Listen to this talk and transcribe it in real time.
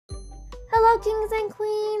Hello, kings and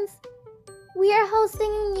queens! We are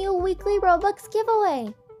hosting a new weekly Robux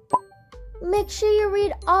giveaway. Make sure you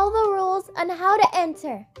read all the rules on how to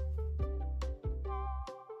enter.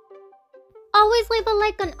 Always leave a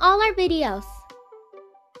like on all our videos.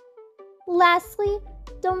 Lastly,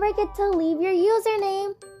 don't forget to leave your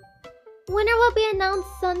username. Winner will be announced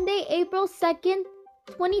Sunday, April 2nd,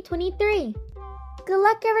 2023. Good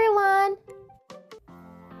luck, everyone!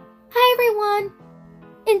 Hi, everyone!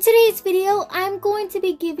 In today's video, I'm going to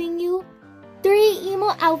be giving you 3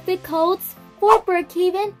 emo outfit codes for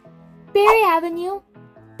Brookhaven, Berry Avenue,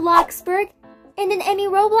 Bloxburg, and in any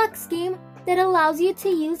Roblox game that allows you to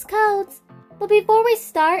use codes. But before we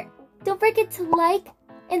start, don't forget to like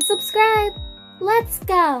and subscribe. Let's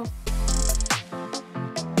go!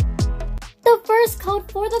 The first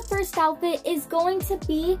code for the first outfit is going to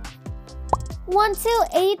be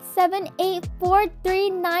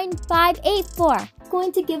 12878439584. It's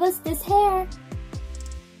going to give us this hair.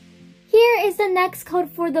 Here is the next code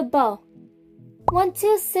for the bow.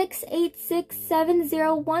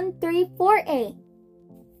 12686701348.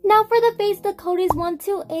 Now for the face, the code is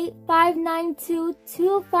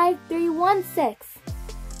 12859225316.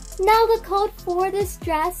 Now the code for this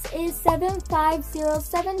dress is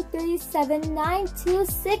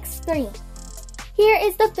 75073799263. Here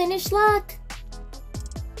is the finished look.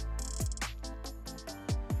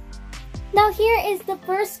 Now here is the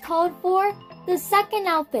first code for the second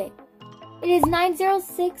outfit. It is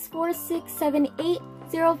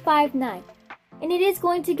 90646780059, and it is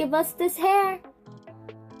going to give us this hair.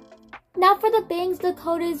 Now for the bangs, the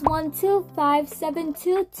code is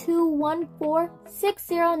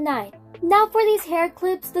 12572214609. Now for these hair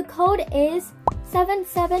clips, the code is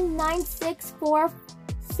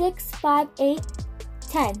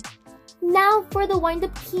 77964658010. Now for the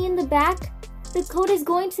wind-up key in the back, the code is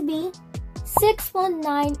going to be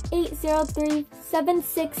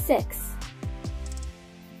 619803766.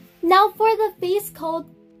 Now for the face code,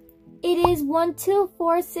 it is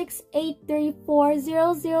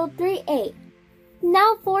 12468340038.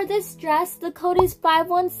 Now for this dress, the code is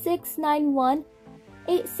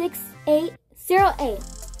 51691868808.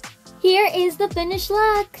 Here is the finished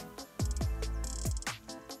look.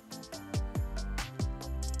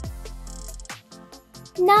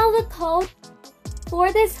 Now the code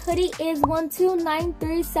for this hoodie is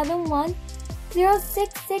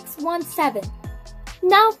 12937106617.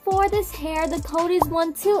 Now for this hair, the code is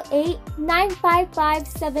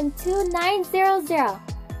 12895572900.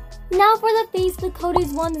 Now for the face, the code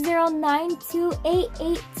is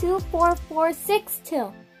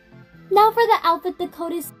 10928824462. Now for the outfit, the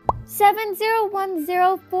code is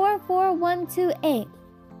 701044128.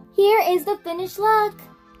 Here is the finished look.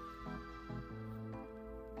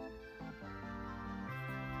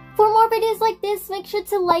 For more videos like this, make sure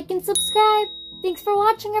to like and subscribe. Thanks for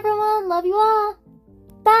watching, everyone. Love you all.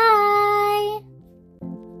 Bye!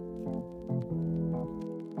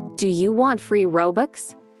 Do you want free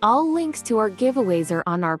Robux? All links to our giveaways are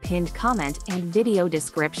on our pinned comment and video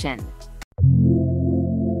description.